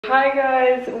Hi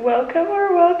guys,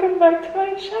 welcome back to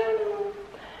my channel.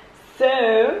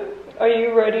 So, are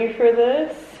you ready for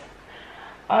this?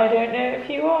 I don't know if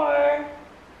you are.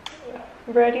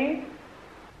 Ready?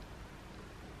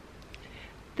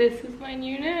 This is my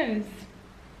new nose.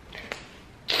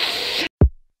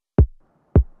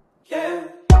 Yeah.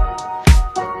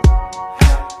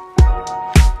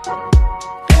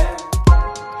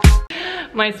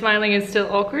 My smiling is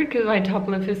still awkward because my top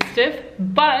lip is stiff,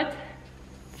 but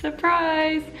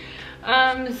surprise!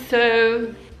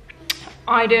 So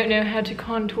I don't know how to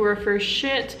contour for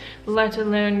shit, let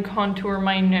alone contour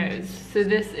my nose. So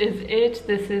this is it.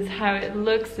 This is how it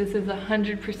looks. This is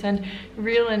 100%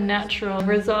 real and natural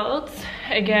results.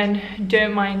 Again,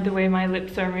 don't mind the way my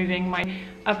lips are moving. My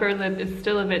upper lip is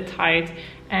still a bit tight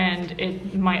and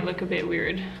it might look a bit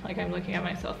weird. Like I'm looking at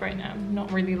myself right now. I'm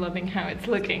not really loving how it's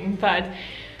looking, but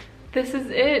this is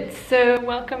it. So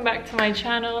welcome back to my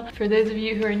channel. For those of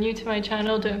you who are new to my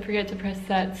channel, don't forget to press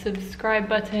that subscribe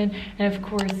button and of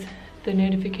course the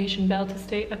notification bell to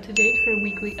stay up to date for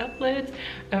weekly uploads.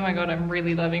 Oh my god, I'm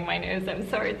really loving my nose. I'm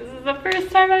sorry, this is the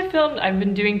first time I filmed. I've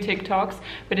been doing TikToks,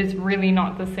 but it's really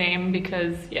not the same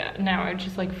because yeah, now I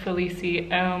just like fully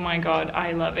see, oh my god,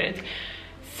 I love it.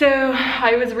 So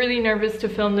I was really nervous to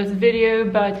film this video,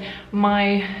 but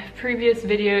my previous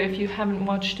video, if you haven't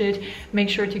watched it, make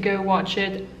sure to go watch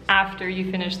it after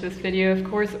you finish this video, of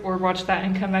course, or watch that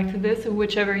and come back to this,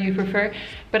 whichever you prefer.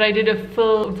 But I did a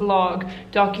full vlog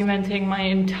documenting my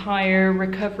entire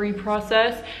recovery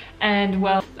process, and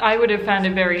well, I would have found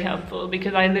it very helpful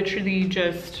because I literally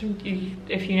just,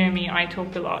 if you know me, I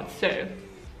talk a lot. So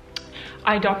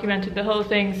I documented the whole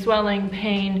thing, swelling,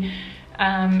 pain,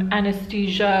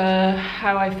 anesthesia,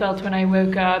 how I felt when I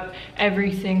woke up,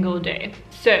 every single day.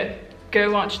 So go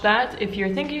watch that if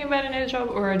you're thinking about a nose job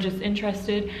or are just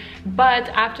interested. But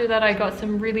after that I got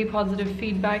some really positive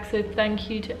feedback, so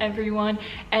thank you to everyone,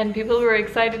 and people were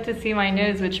excited to see my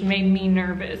nose, which made me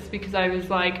nervous because I was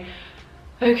like,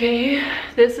 okay,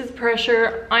 this is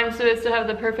pressure. I'm supposed to have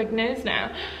the perfect nose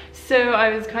now. So I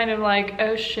was kind of like,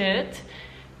 oh shit.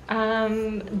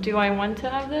 Do I want to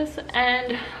have this?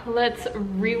 And let's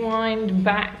rewind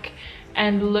back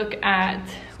and look at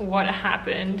what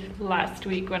happened last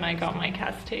week when I got my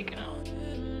cast taken off.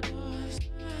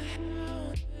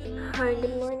 Hi,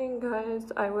 good morning guys.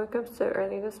 I woke up so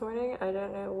early this morning. I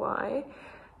don't know why,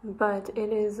 but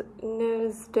it is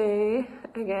nose day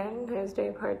again, nose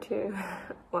day part 2.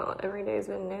 Well, every day has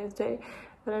been nose day,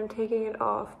 but I'm taking it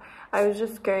off. I was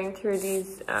just going through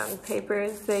these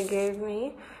papers they gave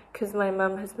me because my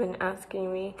mom has been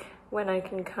asking me when I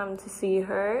can come to see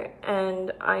her,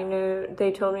 and I know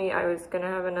they told me I was gonna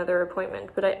have another appointment,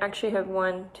 but I actually have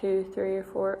 1, 2, 3,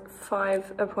 4,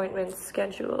 5 appointments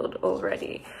scheduled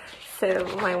already. So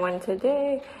my one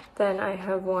today, then I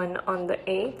have one on the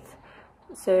 8th,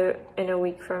 so in a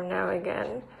week from now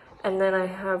again, and then I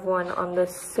have one on the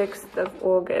 6th of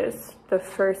August, the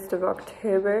 1st of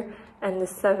October, and the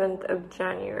 7th of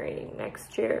January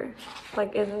next year.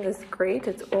 Like, isn't this great?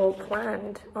 It's all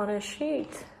planned on a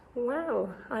sheet. Wow,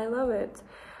 I love it.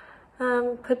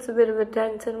 Puts a bit of a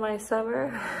dent in my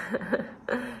summer.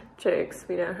 Jokes,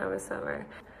 we don't have a summer.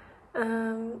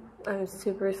 I'm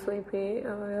super sleepy,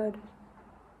 oh my god.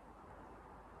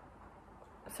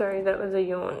 Sorry, that was a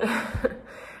yawn.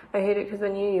 I hate it because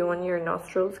when you yawn, your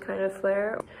nostrils kind of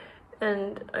flare.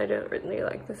 And I don't really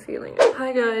like this feeling.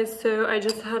 Hi guys, so I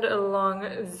just had a long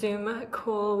Zoom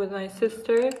call with my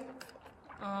sister.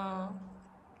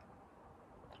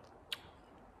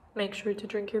 Make sure to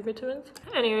drink your vitamins.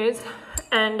 Anyways,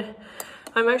 and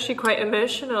I'm actually quite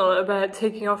emotional about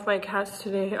taking off my cast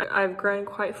today. I've grown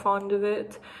quite fond of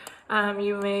it.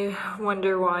 You may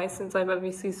wonder why, since I've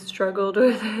obviously struggled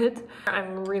with it.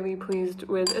 I'm really pleased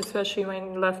with, especially my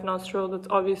left nostril. That's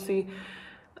obviously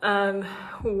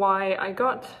why I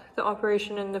got the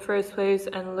operation in the first place.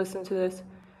 And listen to this.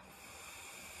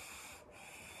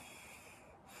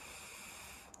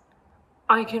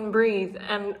 I can breathe,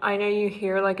 and I know you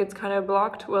hear like it's kind of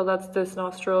blocked. Well, that's this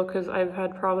nostril because I've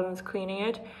had problems cleaning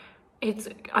it.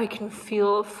 I can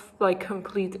feel like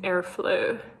complete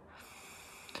airflow.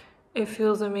 It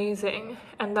feels amazing,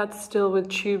 and that's still with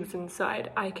tubes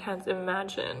inside. I can't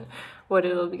imagine what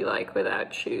it'll be like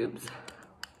without tubes.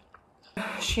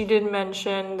 She did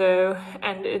mention though,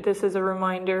 and this is a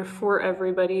reminder for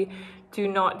everybody, do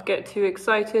not get too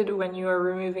excited when you are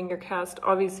removing your cast.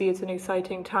 Obviously it's an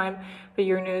exciting time, but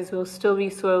your nose will still be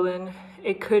swollen.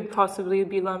 It could possibly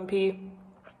be lumpy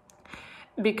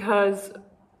because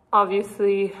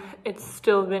obviously it's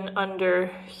still been under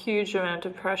huge amount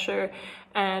of pressure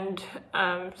and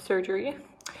surgery.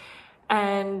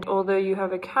 And although you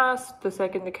have a cast, the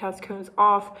second the cast comes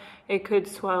off, it could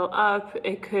swell up,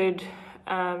 it could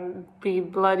be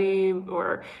bloody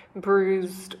or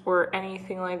bruised or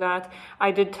anything like that.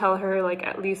 I did tell her, like,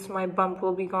 at least my bump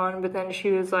will be gone, but then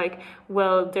she was like,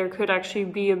 well, there could actually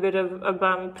be a bit of a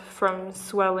bump from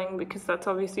swelling, because that's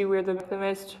obviously where the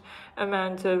most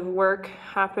amount of work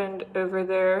happened, over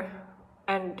there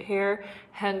and here,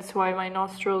 hence why my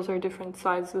nostrils are different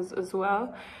sizes as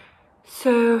well.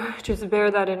 So just bear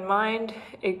that in mind.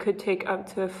 It could take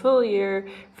up to a full year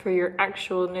for your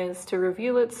actual nose to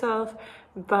reveal itself,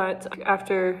 but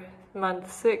after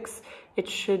month 6 it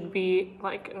should be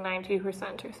like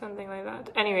 90% or something like that.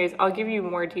 Anyways, I'll give you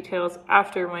more details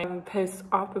after my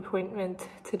post-op appointment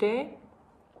today.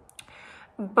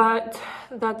 But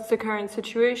that's the current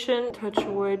situation. Touch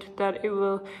wood that it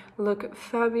will look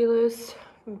fabulous.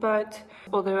 But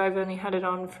although I've only had it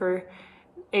on for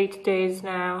 8 days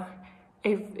now,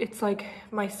 it's like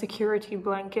my security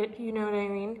blanket, you know what I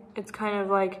mean? It's kind of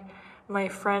like my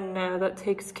friend now that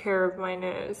takes care of my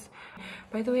nose.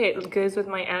 By the way, it goes with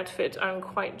my outfit. I'm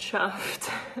quite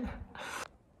chuffed.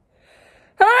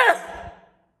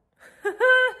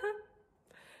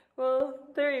 Well,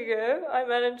 there you go. I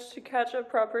managed to catch a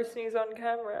proper sneeze on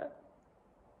camera.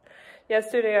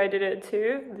 Yesterday I did it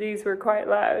too. These were quite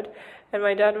loud. And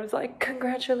my dad was like,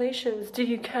 congratulations, did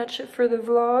you catch it for the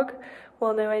vlog?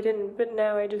 Well, no, I didn't, but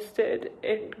now I just did.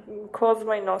 It caused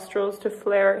my nostrils to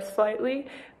flare slightly,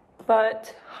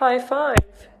 but high five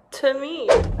to me.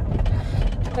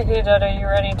 Okay, Dad, are you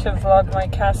ready to vlog my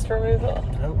cast removal?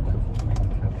 Nope.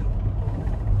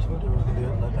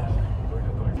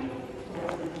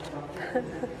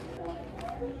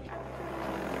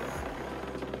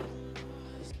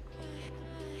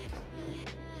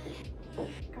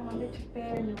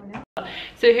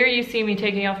 So here you see me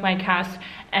taking off my cast,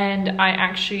 and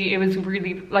it was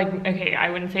really, like, okay, I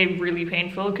wouldn't say really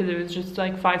painful because it was just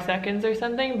like 5 seconds or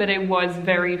something, but it was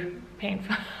very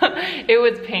painful. It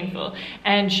was painful,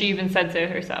 and she even said so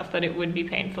herself that it would be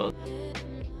painful.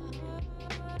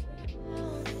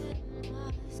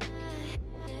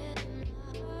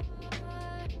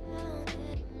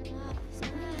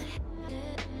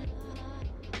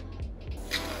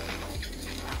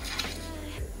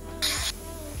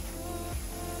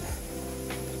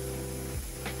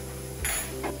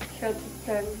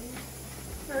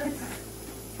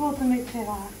 Volta mig till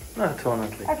va? No,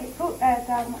 tonally. Okay, cool.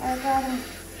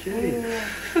 Jeez.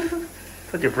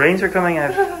 Thought your brains are coming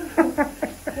out.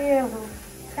 Yeah.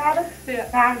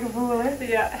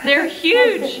 They're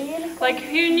huge. Like,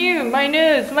 who knew? My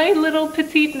nose, my little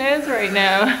petite nose right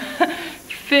now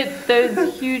fit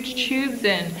those huge tubes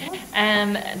in.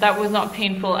 And that was not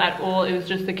painful at all. It was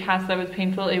just the cast that was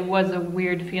painful. It was a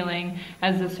weird feeling,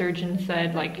 as the surgeon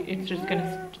said, like, it's just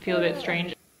gonna feel a bit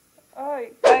strange.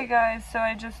 Hi guys, so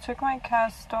I just took my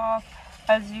cast off,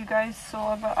 as you guys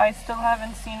saw, but I still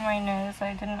haven't seen my nose.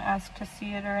 I didn't ask to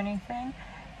see it or anything.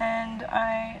 And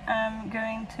I am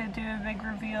going to do a big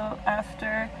reveal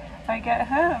after I get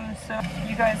home. So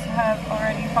you guys have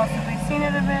already possibly seen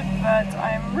it a bit, but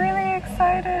I'm really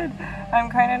excited.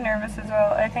 I'm kind of nervous as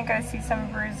well. I think I see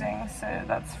some bruising, so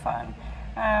that's fun.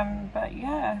 But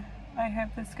yeah, I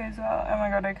hope this goes well. Oh my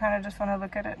god, I kind of just want to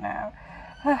look at it now.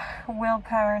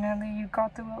 Willpower, Nelly, you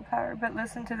got the willpower. But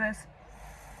listen to this.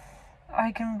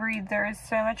 I can breathe. There is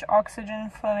so much oxygen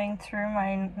flowing through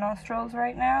my nostrils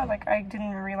right now. Like, I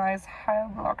didn't realize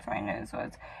how blocked my nose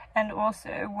was. And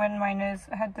also, when my nose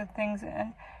had the things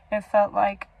in, it felt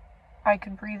like I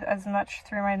could breathe as much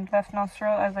through my left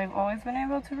nostril as I've always been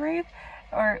able to breathe,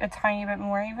 or a tiny bit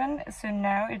more even. So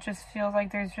now it just feels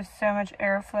like there's just so much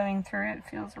air flowing through it. It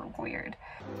feels weird.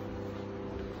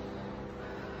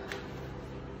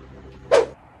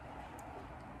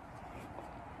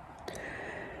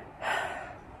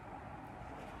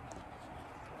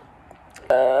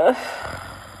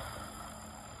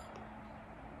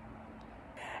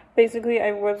 Basically,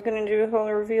 I was gonna do a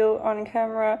whole reveal on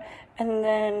camera, and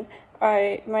then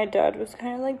my dad was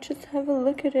kind of like, just have a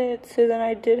look at it. So then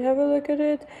I did have a look at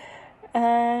it,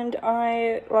 and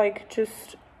I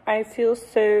feel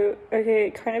so,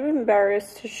 okay, kind of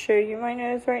embarrassed to show you my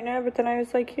nose right now, but then I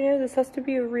was like, this has to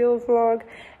be a real vlog,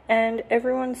 and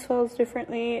everyone swells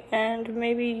differently, and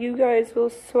maybe you guys will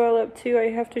swell up too. I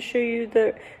have to show you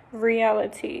the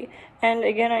reality. And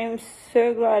again, I am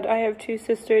so glad I have 2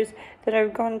 sisters that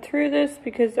have gone through this,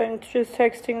 because I'm just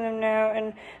texting them now,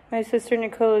 and my sister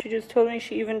Nicole, she just told me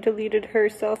she even deleted her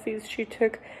selfies she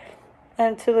took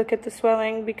to look at the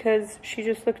swelling, because she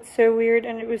just looked so weird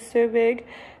and it was so big.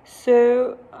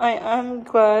 So I am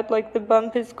glad, like, the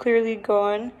bump is clearly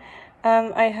gone,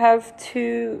 I have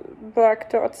 2 black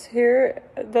dots here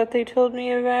that they told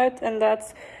me about, and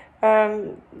that's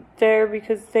there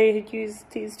because they had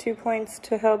used these 2 points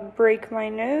to help break my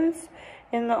nose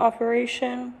in the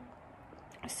operation.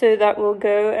 So that will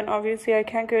go, and obviously I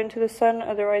can't go into the sun,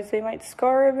 otherwise they might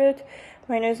scar a bit.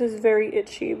 My nose is very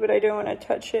itchy, but I don't want to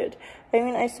touch it. I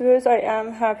mean, I suppose I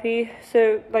am happy.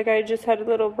 So, like, I just had a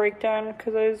little breakdown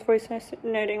because I was voice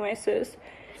noting my sis.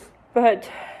 But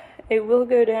it will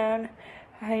go down.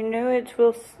 I know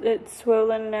it's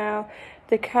swollen now.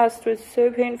 The cast was so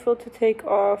painful to take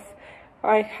off.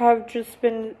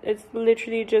 It's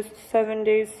literally just 7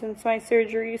 days since my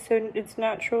surgery, so it's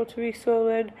natural to be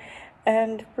swollen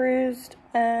and bruised,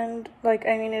 and like,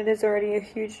 I mean, it is already a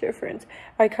huge difference.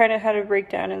 I kind of had a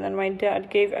breakdown, and then my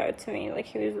dad gave out to me, like,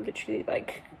 he was literally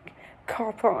like,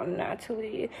 "Cop on,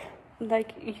 Natalie,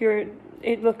 like,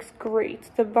 it looks great,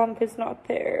 the bump is not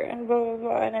there, and blah blah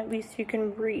blah, and at least you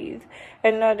can breathe."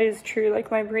 And that is true.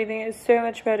 Like, my breathing is so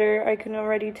much better. I can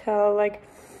already tell, like,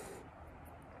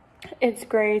 it's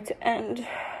great, and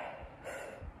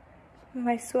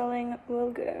my swelling will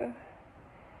go.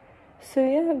 So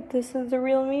yeah, this is the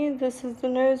real me. This is the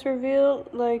nose reveal.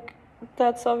 Like,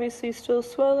 that's obviously still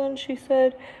swollen, she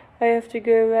said. I have to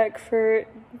go back for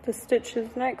the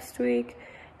stitches next week.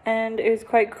 And it was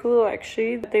quite cool,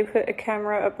 actually. They put a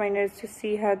camera up my nose to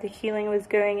see how the healing was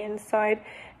going inside.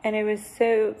 And it was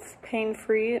so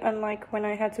pain-free, unlike when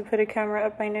I had to put a camera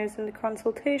up my nose in the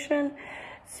consultation.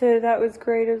 So that was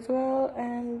great as well.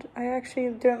 And I actually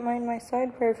don't mind my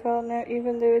side profile now,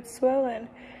 even though it's swollen.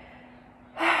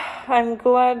 I'm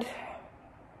glad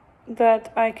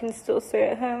that I can still stay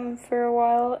at home for a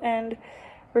while and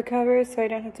recover, so I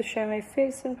don't have to show my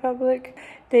face in public.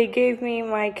 They gave me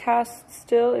my cast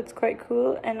still. It's quite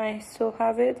cool, and I still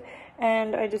have it,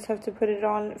 and I just have to put it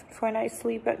on when I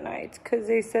sleep at night, because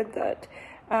they said that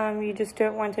you just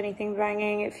don't want anything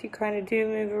banging. If you kind of do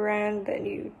move around, then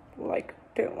you like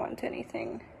don't want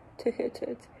anything to hit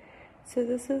it. So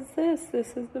this is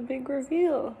the big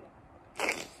reveal.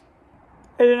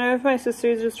 I don't know if my sister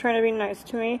is just trying to be nice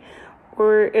to me,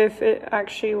 or if it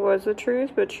actually was the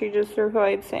truth, but she just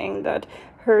replied saying that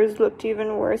hers looked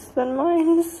even worse than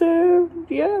mine, so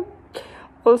yeah.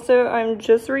 Also, I'm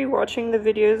just rewatching the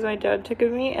videos my dad took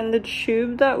of me, and the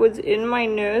tube that was in my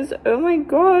nose, oh my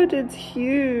god, it's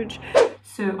huge.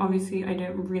 So obviously I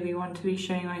don't really want to be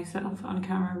showing myself on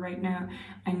camera right now.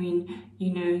 I mean,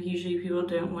 you know, usually people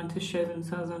don't want to show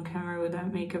themselves on camera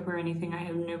without makeup or anything. I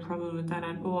have no problem with that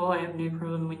at all. I have no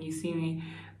problem when you see me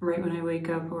right when I wake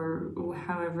up or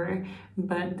however.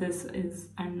 But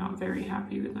I'm not very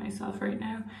happy with myself right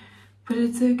now. But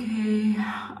it's okay.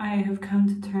 I have come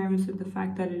to terms with the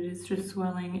fact that it is just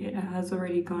swelling. It has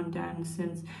already gone down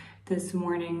since this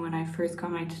morning when I first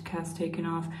got my cast taken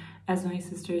off. As my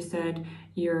sister said,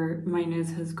 my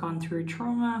nose has gone through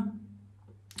trauma.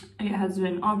 It has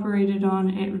been operated on.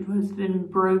 It has been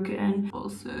broken.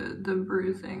 Also, the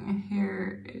bruising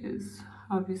here is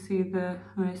obviously the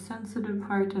most sensitive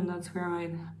part, and that's where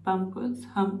my hump was.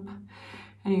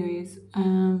 Anyways,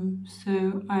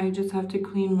 so I just have to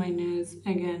clean my nose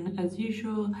again as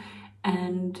usual,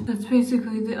 and that's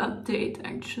basically the update,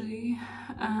 actually.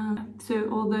 So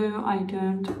although I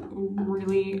don't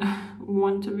really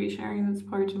want to be sharing this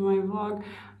part of my vlog,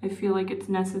 I feel like it's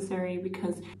necessary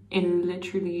because in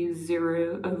literally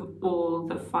 0 of all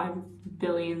the 5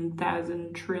 billion,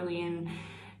 1,000 trillion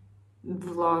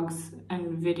vlogs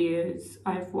and videos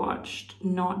I've watched,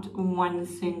 not one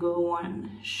single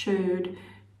one showed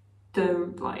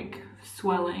the like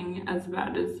swelling as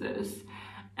bad as this.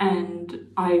 And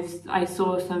I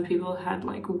saw some people had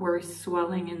like worse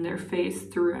swelling in their face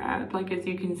throughout. Like, as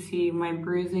you can see, my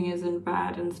bruising isn't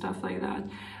bad and stuff like that.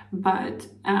 But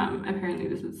apparently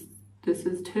this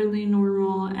is totally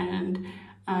normal, and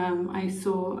I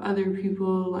saw other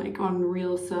people like on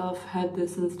Real Self had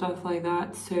this and stuff like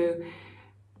that. So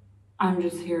I'm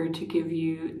just here to give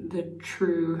you the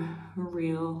true,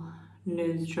 real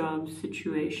nose job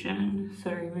situation.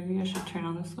 Sorry, maybe I should turn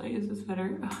on this light. Is this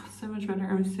better? Oh, so much better.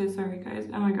 I'm so sorry, guys.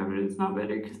 Oh my god, but it's not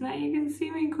better because now you can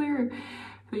see me clearer.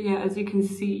 But yeah, as you can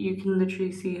see, you can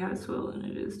literally see how swollen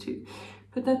it is too.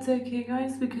 But that's okay,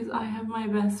 guys, because I have my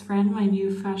best friend, my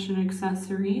new fashion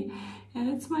accessory, and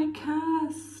it's my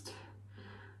cast.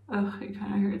 Oh, it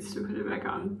kind of hurts to put it back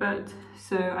on. But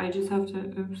so I just have to,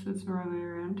 oops, that's the wrong way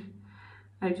around.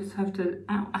 I just have to,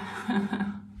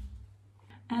 ow.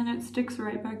 And it sticks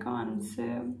right back on,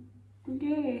 so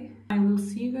yay. I will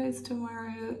see you guys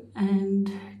tomorrow, and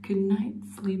good night,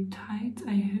 sleep tight.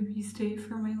 I hope you stay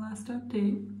for my last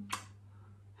update.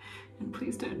 And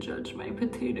please don't judge my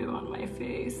potato on my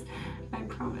face. I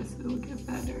promise it'll get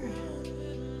better.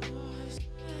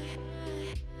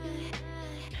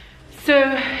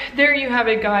 So there you have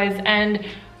it, guys. And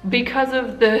because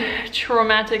of the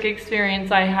traumatic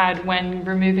experience I had when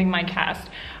removing my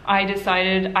cast, I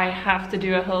decided I have to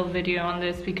do a whole video on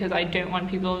this because I don't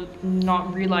want people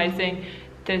not realizing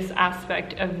this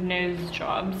aspect of nose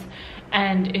jobs,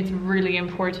 and it's really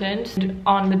important. And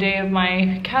on the day of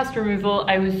my cast removal,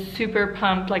 I was super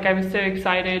pumped, like I was so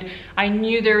excited. I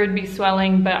knew there would be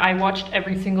swelling, but I watched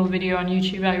every single video on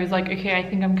YouTube. I was like, okay, I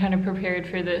think I'm kind of prepared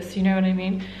for this, you know what I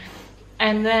mean?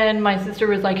 And then my sister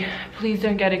was like, please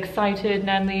don't get excited,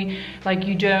 Natalie. Like,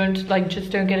 you don't, like,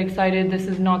 just don't get excited. This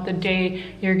is not the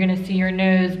day you're gonna see your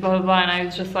nose, blah, blah, blah. And I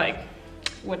was just like,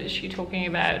 what is she talking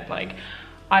about? Like,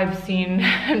 I've seen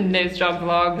nose job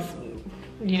vlogs,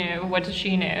 you know, what does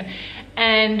she know?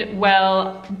 And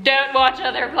well, don't watch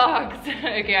other vlogs.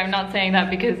 Okay, I'm not saying that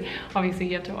because obviously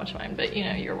you have to watch mine, but you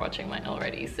know, you're watching mine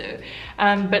already. So,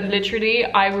 but literally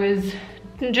I was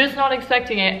just not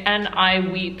expecting it, and I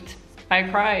wept. I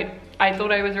cried. I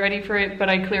thought I was ready for it, but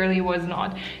I clearly was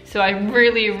not. So I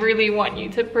really, really want you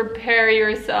to prepare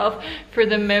yourself for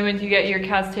the moment you get your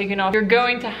cast taken off. You're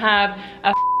going to have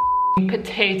a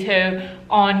potato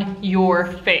on your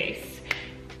face.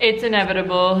 It's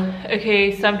inevitable.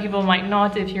 Okay, some people might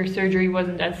not if your surgery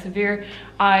wasn't as severe.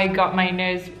 I got my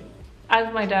nose,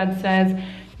 as my dad says,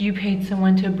 you paid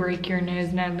someone to break your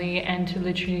nose, Natalie, and to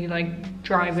literally like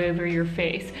drive over your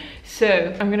face.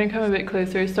 So I'm gonna come a bit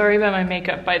closer. Sorry about my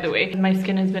makeup, by the way. My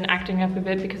skin has been acting up a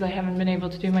bit because I haven't been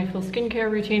able to do my full skincare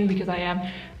routine because I am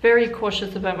very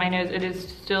cautious about my nose. It is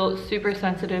still super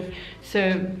sensitive,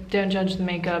 so don't judge the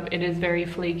makeup. It is very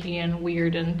flaky and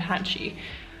weird and patchy.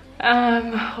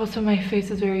 Also my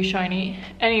face is very shiny.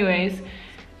 Anyways,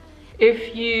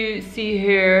 if you see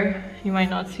here, you might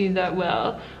not see that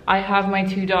well, I have my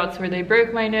 2 dots where they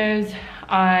broke my nose.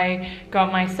 I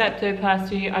got my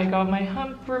septoplasty, I got my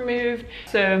hump removed.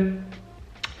 So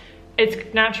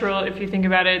it's natural, if you think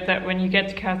about it, that when you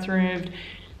get cast removed,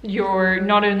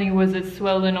 not only was it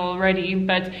swollen already,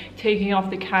 but taking off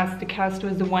the cast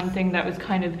was the one thing that was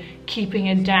kind of keeping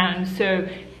it down. So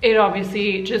it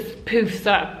obviously just poofs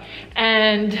up.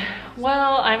 And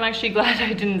well, I'm actually glad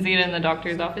I didn't see it in the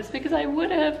doctor's office because I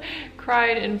would have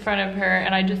cried in front of her,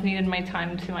 and I just needed my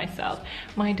time to myself.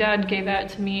 My dad gave that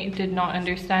to me, did not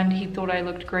understand. He thought I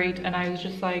looked great, and I was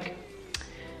just like,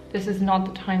 this is not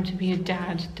the time to be a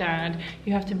dad.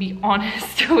 You have to be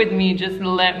honest with me. Just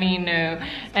let me know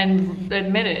and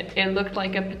admit it. It looked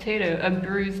like a potato, a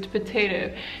bruised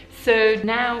potato. So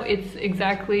now it's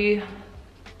exactly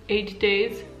 8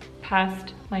 days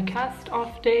past my cast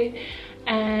off day,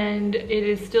 and it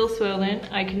is still swollen.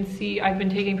 I can see, I've been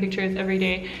taking pictures every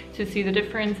day to see the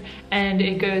difference, and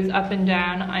it goes up and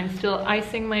down. I'm still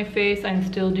icing my face, I'm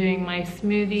still doing my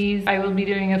smoothies. I will be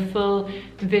doing a full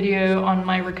video on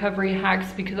my recovery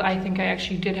hacks because I think I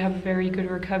actually did have a very good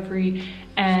recovery,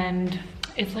 and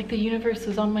it's like the universe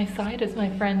was on my side, as my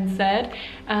friend said.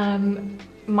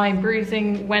 My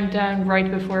bruising went down right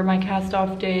before my cast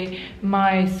off day.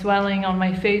 My swelling on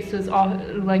my face was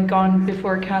like gone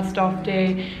before cast off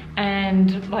day.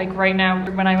 And like right now,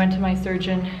 when I went to my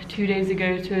surgeon 2 days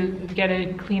ago to get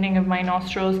a cleaning of my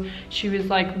nostrils, she was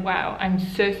like, wow, I'm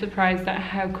so surprised at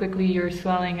how quickly your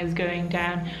swelling is going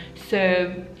down.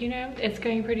 So, you know, it's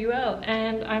going pretty well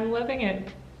and I'm loving it.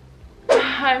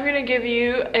 I'm gonna give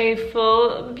you a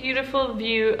full, beautiful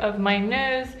view of my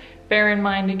nose. Bear in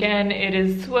mind, again, it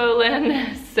is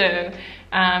swollen. So,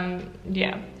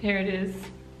 yeah, here it is.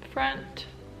 Front,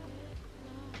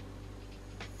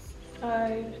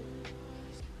 side,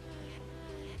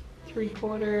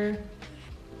 3/4,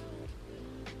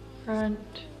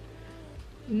 front,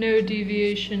 no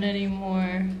deviation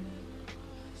anymore.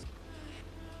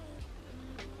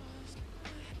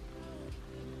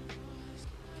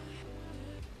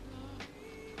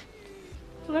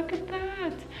 Look at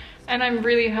that. And I'm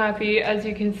really happy. As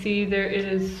you can see, there it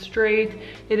is straight.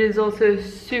 It is also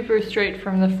super straight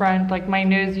from the front. Like my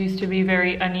nose used to be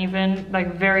very uneven,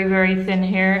 like very, very thin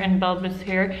hair and bulbous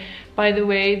hair. By the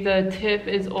way, the tip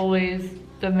is always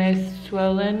the most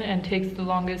swollen and takes the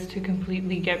longest to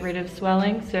completely get rid of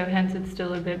swelling. So hence it's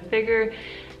still a bit bigger.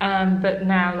 But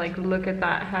now, like, look at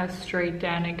that, how straight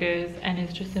down it goes. And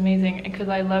it's just amazing because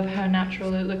I love how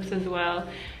natural it looks as well.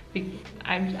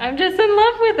 I'm just in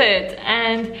love with it.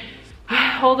 And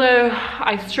although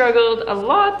I struggled a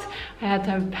lot, I had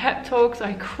to have pep talks,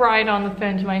 I cried on the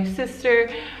phone to my sister,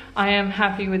 I am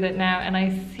happy with it now. And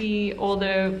I see,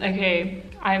 although, okay,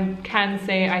 I can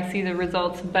say I see the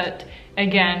results, but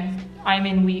again, I'm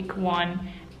in week 1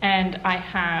 and I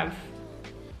have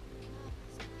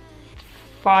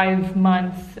 5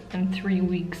 months and 3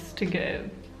 weeks to go,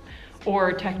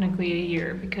 or technically a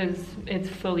year because it's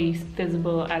fully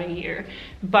visible at a year.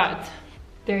 But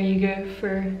there you go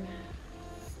for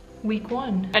week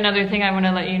 1. Another thing I want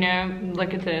to let you know,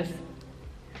 look at this.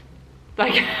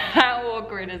 Like, how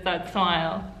awkward is that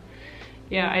smile?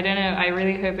 Yeah, I don't know. I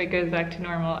really hope it goes back to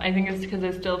normal. I think it's because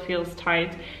it still feels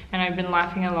tight and I've been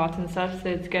laughing a lot and stuff, so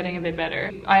it's getting a bit better.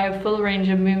 I have full range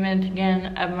of movement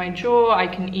again of my jaw. I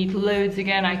can eat loads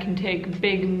again. I can take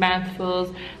big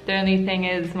mouthfuls. The only thing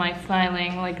is my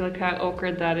smiling, like look how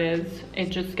awkward that is. It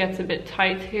just gets a bit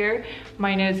tight here.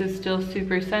 My nose is still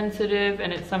super sensitive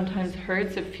and it sometimes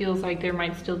hurts. It feels like there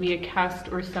might still be a cast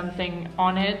or something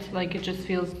on it. Like it just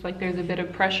feels like there's a bit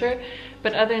of pressure.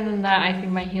 But other than that, I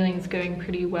think my healing is going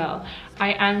pretty well.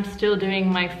 I am still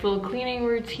doing my full cleaning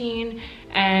routine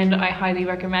and I highly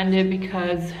recommend it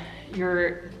because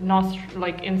your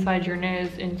like inside your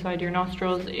nose, inside your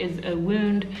nostrils is a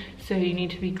wound, so you need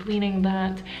to be cleaning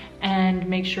that and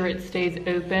make sure it stays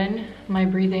open. My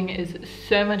breathing is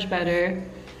so much better.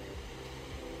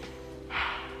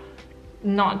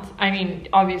 I mean,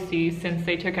 obviously since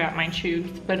they took out my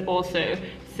tubes, but also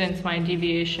since my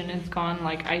deviation is gone,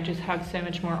 like I just have so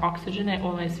much more oxygen. It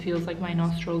almost feels like my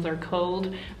nostrils are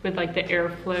cold with like the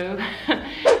airflow.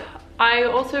 I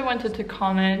also wanted to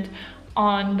comment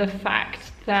on the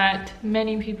fact that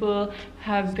many people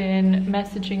have been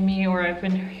messaging me, or I've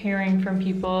been hearing from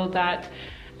people that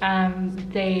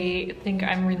they think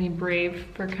I'm really brave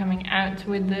for coming out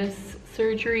with this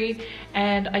surgery,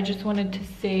 and I just wanted to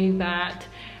say that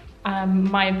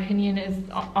my opinion is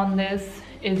on this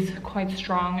is quite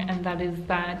strong, and that is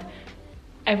that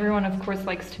everyone of course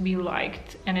likes to be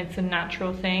liked and it's a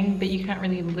natural thing, but you can't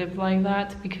really live like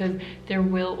that because there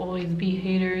will always be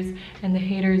haters and the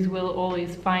haters will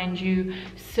always find you.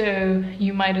 So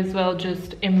you might as well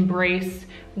just embrace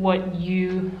what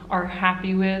you are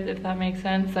happy with, if that makes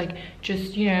sense. Like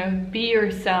just, you know, be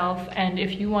yourself, and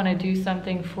if you want to do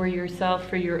something for yourself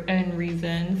for your own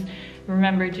reasons,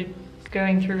 remember to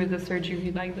going through with a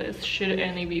surgery like this should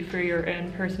only be for your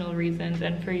own personal reasons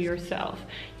and for yourself.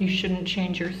 You shouldn't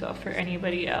change yourself for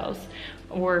anybody else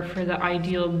or for the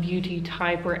ideal beauty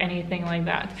type or anything like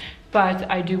that. But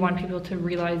I do want people to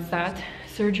realize that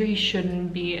surgery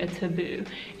shouldn't be a taboo.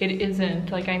 It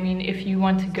isn't. Like, I mean, if you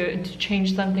want to go to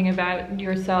change something about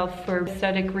yourself for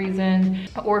aesthetic reasons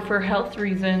or for health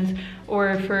reasons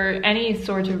or for any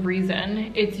sort of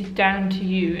reason, it's down to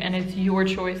you and it's your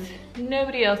choice,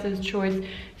 nobody else's choice.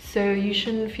 So you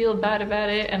shouldn't feel bad about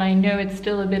it. And I know it's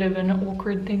still a bit of an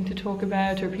awkward thing to talk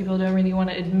about, or people don't really want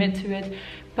to admit to it,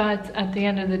 but at the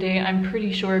end of the day, I'm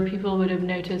pretty sure people would have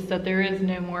noticed that there is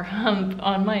no more hump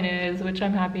on my nose, which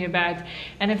I'm happy about.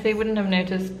 And if they wouldn't have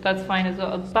noticed, that's fine as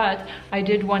well. But I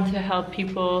did want to help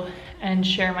people and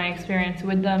share my experience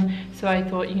with them. So I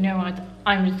thought, you know what,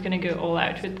 I'm just gonna go all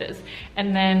out with this.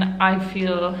 And then I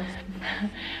feel,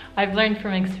 I've learned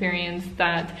from experience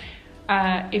that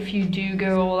if you do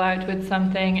go all out with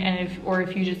something, and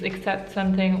if you just accept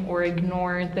something or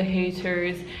ignore the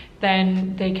haters,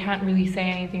 then they can't really say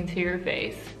anything to your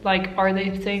face. Like, are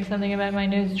they saying something about my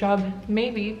nose job?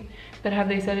 Maybe, but have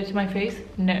they said it to my face?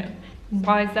 No.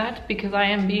 Why is that? Because I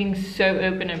am being so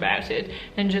open about it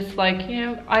and just like, you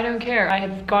know, I don't care. I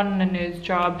have gotten a nose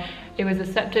job. It was a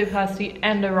septoplasty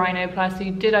and a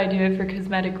rhinoplasty. Did I do it for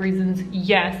cosmetic reasons?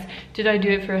 Yes. Did I do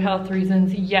it for health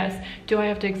reasons? Yes. Do I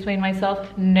have to explain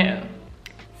myself? No.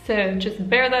 So just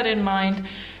bear that in mind.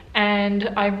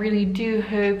 And I really do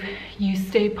hope you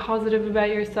stay positive about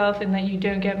yourself and that you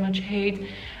don't get much hate,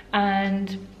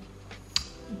 and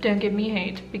don't give me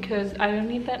hate because I don't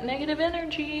need that negative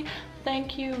energy.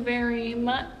 Thank you very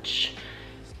much.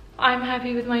 I'm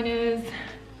happy with my nose,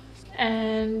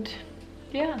 and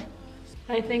yeah,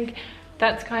 I think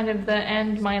that's kind of the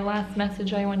end, my last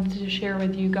message I wanted to share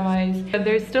with you guys.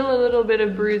 There's still a little bit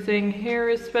of bruising here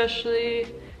especially,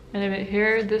 and a bit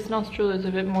here. This nostril is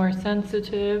a bit more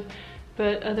sensitive,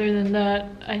 but other than that,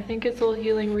 I think it's all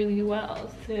healing really well.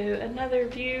 So another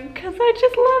view, because I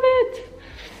just love it.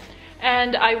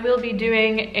 And I will be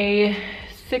doing a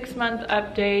 6-month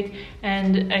update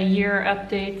and a year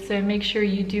update, so make sure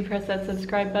you do press that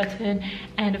subscribe button,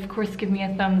 and of course give me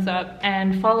a thumbs up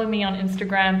and follow me on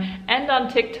Instagram and on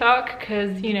TikTok,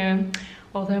 because, you know,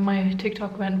 although my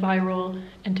TikTok went viral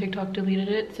and TikTok deleted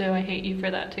it, so I hate you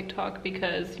for that, TikTok,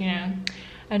 because, you know,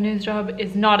 a nose job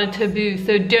is not a taboo,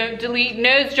 so don't delete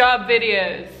nose job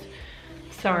videos.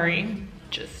 Sorry,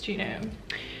 just, you know.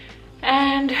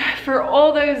 And for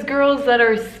all those girls that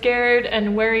are scared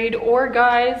and worried, or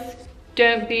guys,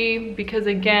 don't be, because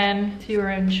again, it's your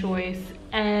own choice.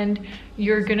 And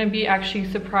you're gonna be actually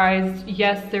surprised.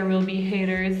 Yes, there will be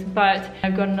haters, but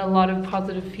I've gotten a lot of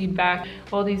positive feedback.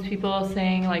 All these people are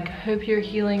saying like, hope your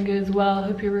healing goes well,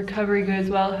 hope your recovery goes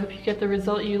well, hope you get the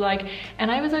result you like. And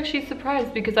I was actually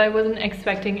surprised because I wasn't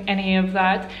expecting any of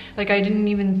that. Like, I didn't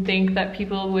even think that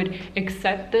people would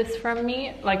accept this from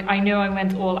me. Like, I know I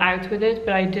went all out with it,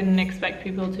 but I didn't expect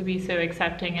people to be so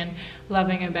accepting and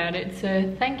loving about it.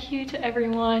 So thank you to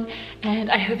everyone,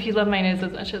 and I hope you love my nose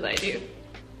as much as I do.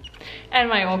 And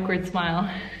my awkward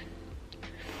smile.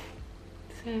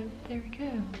 So there we go.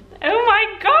 Oh my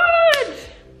god!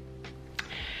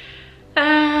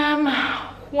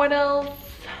 What else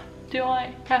do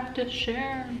I have to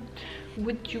share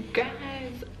with you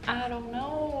guys? I don't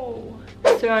know.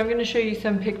 So I'm gonna show you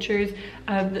some pictures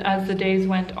of as the days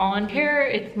went on. Here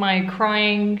it's my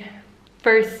crying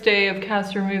first day of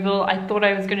cast removal. I thought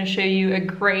I was gonna show you a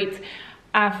great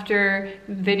after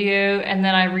video, and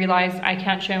then I realized I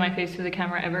can't show my face to the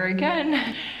camera ever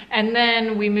again. And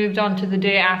then we moved on to the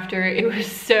day after. It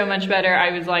was so much better.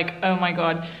 I was like, oh my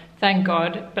god, thank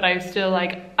god. But I was still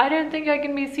like, I don't think I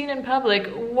can be seen in public.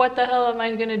 What the hell am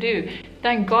I gonna do?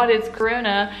 Thank god it's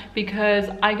Corona, because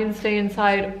I can stay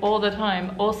inside all the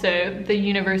time. Also, the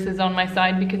universe is on my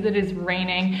side because it is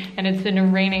raining, and it's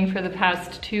been raining for the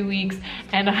past 2 weeks,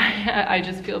 and I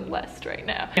just feel blessed right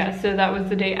now. Yeah, so that was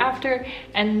the day after.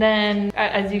 And then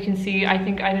as you can see, I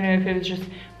don't know if it was just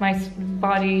my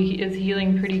body is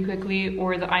healing pretty quickly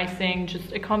or the icing,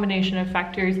 just a combination of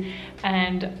factors,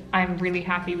 and I'm really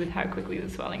happy with how quickly the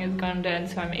swelling has gone down,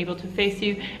 so I'm able to face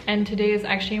you. And today is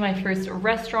actually my first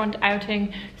restaurant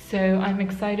outing, so I'm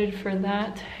excited for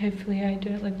that. Hopefully I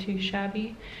don't look too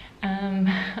shabby.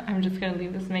 I'm just gonna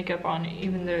leave this makeup on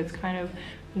even though it's kind of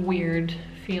weird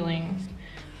feeling.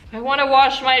 I want to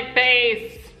wash my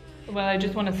face. Well, I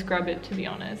just want to scrub it, to be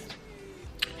honest.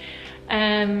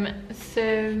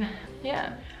 So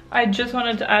yeah, I just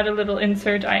wanted to add a little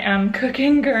insert. I am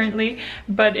cooking currently,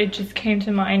 but it just came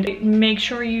to mind. Make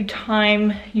sure you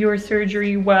time your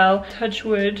surgery well. Touch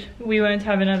wood, we won't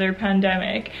have another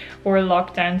pandemic or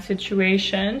lockdown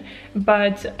situation,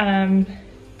 but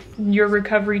your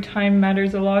recovery time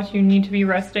matters a lot. You need to be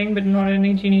resting, but not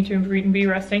only do you need to be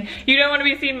resting, you don't want to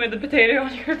be seen with a potato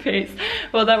on your face.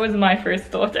 Well, that was my first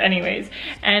thought anyways.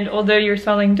 And although your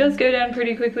swelling does go down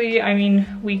pretty quickly, I mean,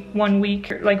 1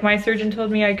 week, like my surgeon told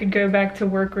me I could go back to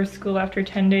work or school after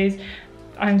 10 days.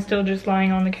 I'm still just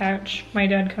lying on the couch. My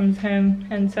dad comes home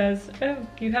and says, oh,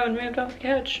 you haven't moved off the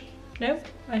couch. Nope,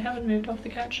 I haven't moved off the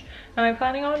couch. Am I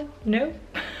planning on? Nope.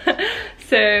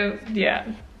 So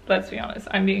yeah, let's be honest,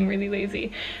 I'm being really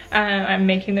lazy. I'm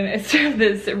making the most of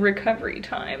this recovery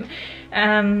time.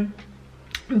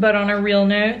 But on a real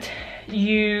note,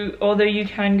 although you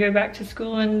can go back to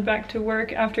school and back to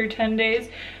work after 10 days,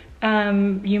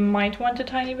 you might want a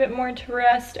tiny bit more to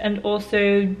rest. And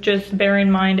also just bear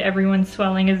in mind everyone's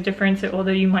swelling is different, so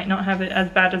although you might not have it as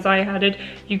bad as I had it,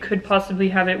 you could possibly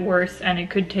have it worse, and it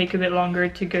could take a bit longer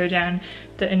to go down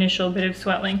the initial bit of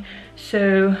swelling.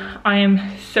 So I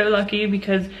am so lucky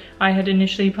because I had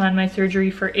initially planned my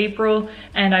surgery for April,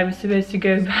 and I was supposed to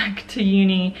go back to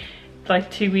uni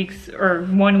like 2 weeks or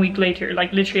 1 week later.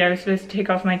 Like literally I was supposed to take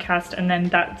off my cast and then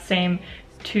that same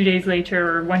 2 days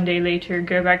later or 1 day later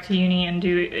go back to uni and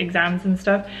do exams and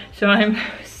stuff. So I'm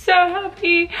so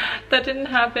happy that didn't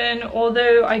happen.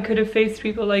 Although I could have faced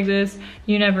people like this,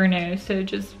 you never know, so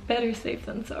just better safe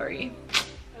than sorry.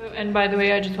 And by the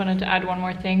way, I just wanted to add one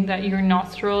more thing, that your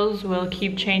nostrils will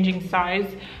keep changing size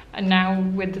now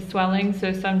with the swelling.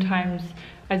 So sometimes,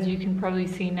 as you can probably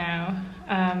see now,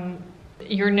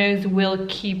 your nose will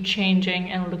keep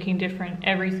changing and looking different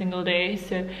every single day.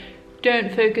 So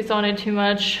don't focus on it too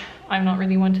much. I'm not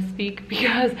really one to speak,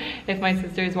 because if my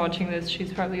sister is watching this,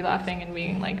 she's probably laughing and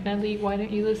being like, Nelly, why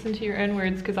don't you listen to your own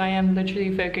words? Because I am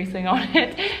literally focusing on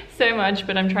it so much,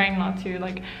 but I'm trying not to.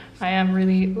 Like, I am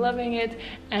really loving it,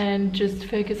 and just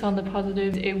focus on the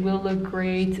positives. It will look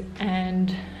great,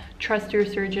 and trust your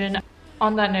surgeon.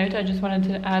 On that note, I just wanted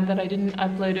to add that I didn't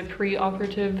upload a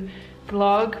pre-operative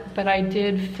vlog, but I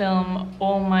did film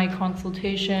all my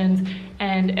consultations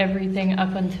and everything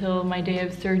up until my day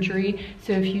of surgery.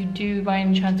 So if you do by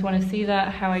any chance want to see that,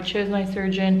 how I chose my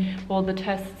surgeon, all the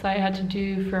tests I had to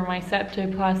do for my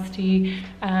septoplasty,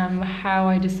 how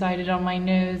I decided on my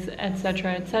nose,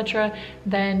 etc, etc,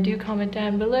 then do comment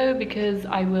down below because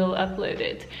I will upload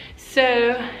it.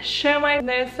 So show my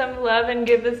nose some love and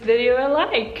give this video a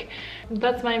like.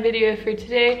 that's my video for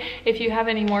today. If you have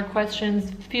any more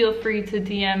questions, feel free to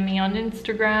DM me on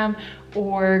Instagram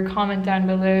or comment down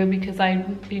below, because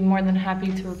I'd be more than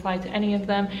happy to reply to any of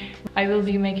them. I will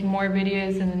be making more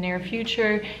videos in the near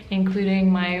future, including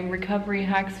my recovery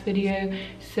hacks video.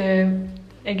 So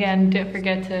again, don't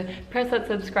forget to press that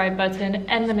subscribe button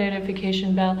and the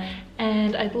notification bell,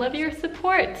 and I'd love your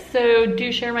support. So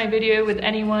do share my video with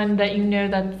anyone that you know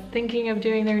that's thinking of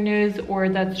doing their nose or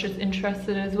that's just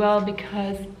interested as well,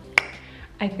 because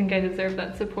I think I deserve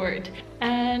that support.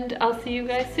 And I'll see you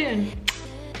guys soon.